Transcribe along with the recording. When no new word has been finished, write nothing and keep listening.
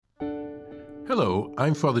Hello,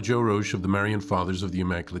 I'm Father Joe Roche of the Marian Fathers of the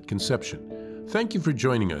Immaculate Conception. Thank you for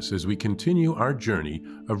joining us as we continue our journey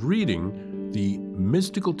of reading the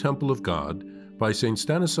Mystical Temple of God by St.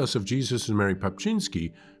 Stanislas of Jesus and Mary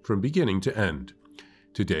Papczynski from beginning to end.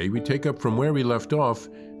 Today we take up from where we left off,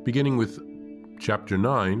 beginning with Chapter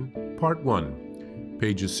 9, Part 1,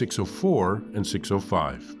 pages 604 and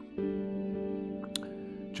 605.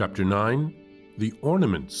 Chapter 9, The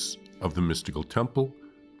Ornaments of the Mystical Temple,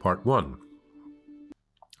 Part 1.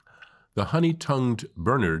 The honey-tongued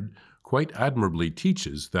Bernard quite admirably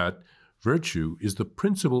teaches that virtue is the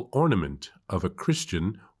principal ornament of a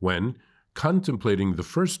Christian when, contemplating the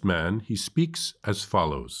first man, he speaks as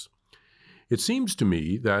follows. It seems to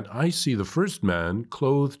me that I see the first man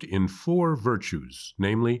clothed in 4 virtues,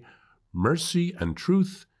 namely, mercy and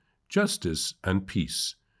truth, justice and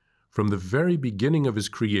peace, from the very beginning of his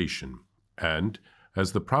creation, and,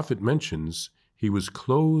 as the prophet mentions, he was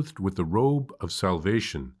clothed with the robe of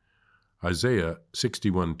salvation, Isaiah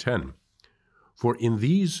 61:10. For in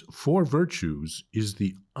these 4 virtues is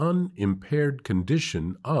the unimpaired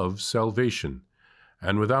condition of salvation,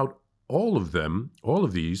 and without all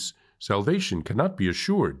of these, salvation cannot be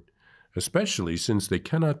assured, especially since they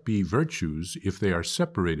cannot be virtues if they are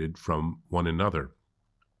separated from one another.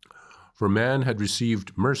 For man had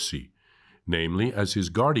received mercy, namely as his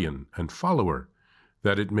guardian and follower,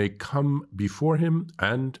 that it may come before him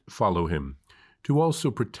and follow him, to also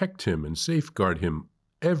protect him and safeguard him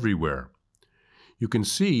everywhere. You can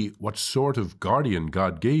see what sort of guardian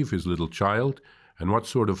God gave his little child and what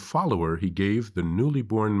sort of follower he gave the newly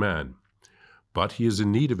born man. But he is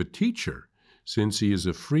in need of a teacher, since he is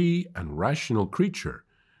a free and rational creature,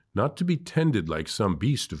 not to be tended like some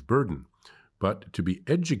beast of burden, but to be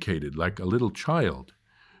educated like a little child.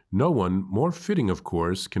 No one more fitting, of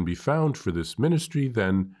course, can be found for this ministry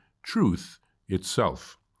than truth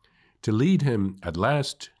itself, to lead him at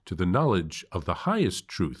last to the knowledge of the highest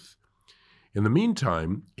truth. In the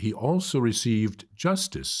meantime, he also received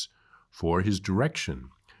justice for his direction,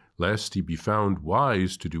 lest he be found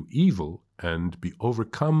wise to do evil and be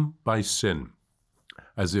overcome by sin,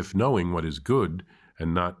 as if knowing what is good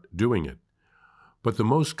and not doing it. But the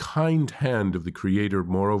most kind hand of the Creator,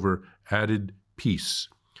 moreover, added peace,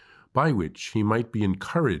 by which he might be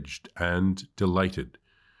encouraged and delighted.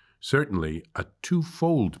 Certainly a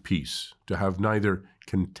twofold peace, to have neither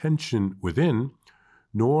contention within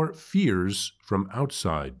nor fears from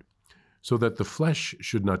outside, so that the flesh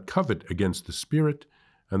should not covet against the spirit,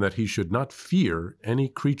 and that he should not fear any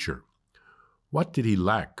creature. What did he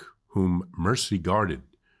lack whom mercy guarded,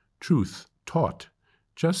 truth taught,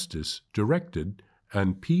 justice directed,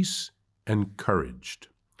 and peace encouraged?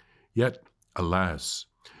 Yet, alas,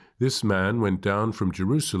 this man went down from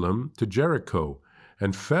Jerusalem to Jericho,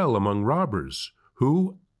 and fell among robbers,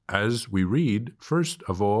 who, as we read, first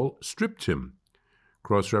of all stripped him.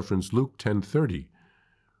 Cross-reference Luke 10:30,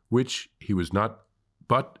 which he was not,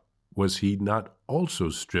 but was he not also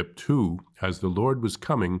stripped who, as the Lord was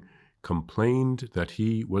coming, complained that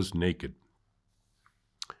he was naked?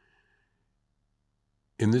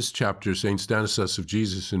 In this chapter, St. Stanislas of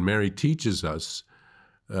Jesus and Mary teaches us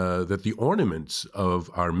that the ornaments of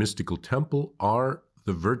our mystical temple are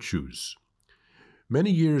the virtues.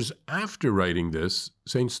 Many years after writing this,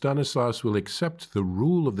 St. Stanislas will accept the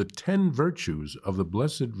rule of the 10 virtues of the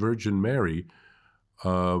Blessed Virgin Mary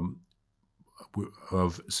of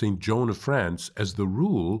St. Joan of France as the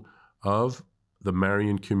rule of the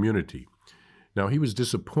Marian community. Now, he was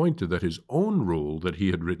disappointed that his own rule that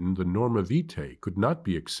he had written, the Norma Vitae, could not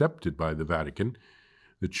be accepted by the Vatican.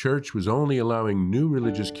 The Church was only allowing new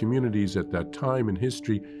religious communities at that time in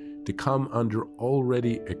history to come under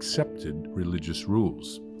already accepted religious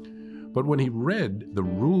rules. But when he read the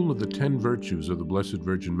rule of the 10 virtues of the Blessed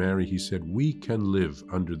Virgin Mary, he said, we can live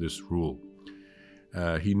under this rule.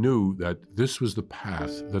 He knew that this was the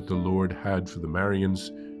path that the Lord had for the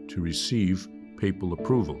Marians to receive papal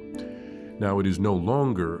approval. Now, it is no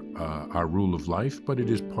longer our rule of life, but it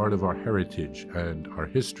is part of our heritage and our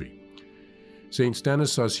history. St.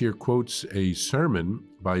 Stanislas here quotes a sermon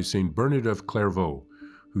by St. Bernard of Clairvaux,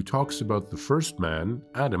 who talks about the first man,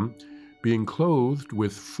 Adam, being clothed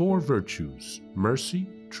with 4 virtues, mercy,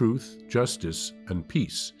 truth, justice, and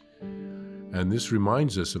peace. And this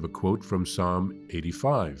reminds us of a quote from Psalm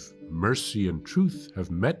 85, mercy and truth have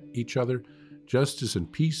met each other, justice and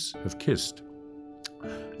peace have kissed.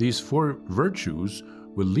 These 4 virtues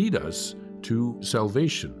will lead us to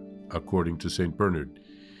salvation, according to St. Bernard.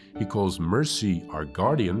 He calls mercy our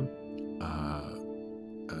guardian,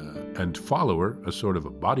 and follower, a sort of a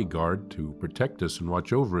bodyguard to protect us and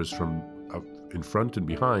watch over us from in front and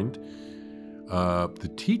behind.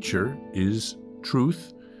 The teacher is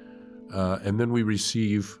truth, and then we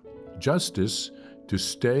receive justice to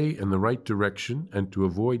stay in the right direction and to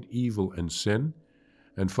avoid evil and sin.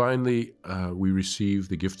 And finally, we receive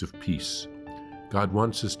the gift of peace. God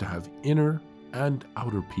wants us to have inner and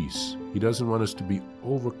outer peace. He doesn't want us to be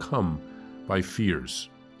overcome by fears.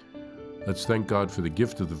 Let's thank God for the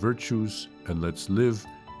gift of the virtues, and let's live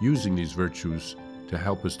using these virtues to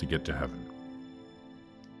help us to get to heaven.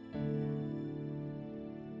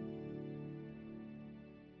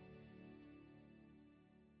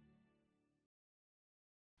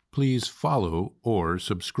 Please follow or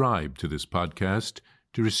subscribe to this podcast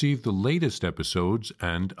to receive the latest episodes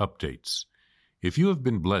and updates. If you have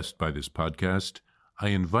been blessed by this podcast, I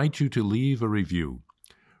invite you to leave a review.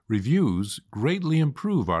 Reviews greatly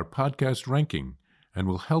improve our podcast ranking and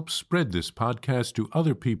will help spread this podcast to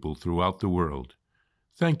other people throughout the world.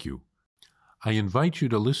 Thank you. I invite you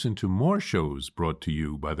to listen to more shows brought to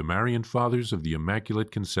you by the Marian Fathers of the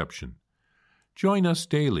Immaculate Conception. Join us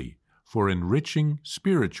daily for enriching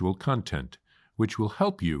spiritual content, which will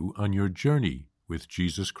help you on your journey with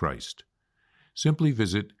Jesus Christ. Simply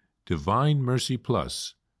visit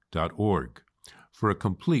DivineMercyPlus.org for a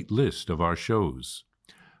complete list of our shows.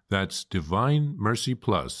 That's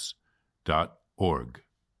DivineMercyPlus.org.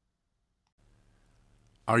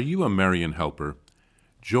 Are you a Marian helper?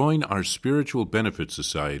 Join our Spiritual Benefit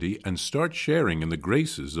Society and start sharing in the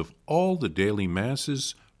graces of all the daily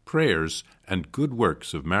masses, prayers, and good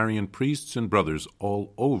works of Marian priests and brothers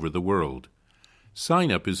all over the world.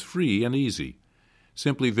 Sign up is free and easy.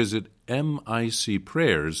 Simply visit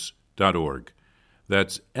micprayers.org.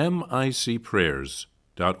 That's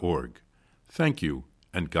micprayers.org. Thank you,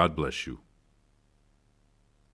 and God bless you.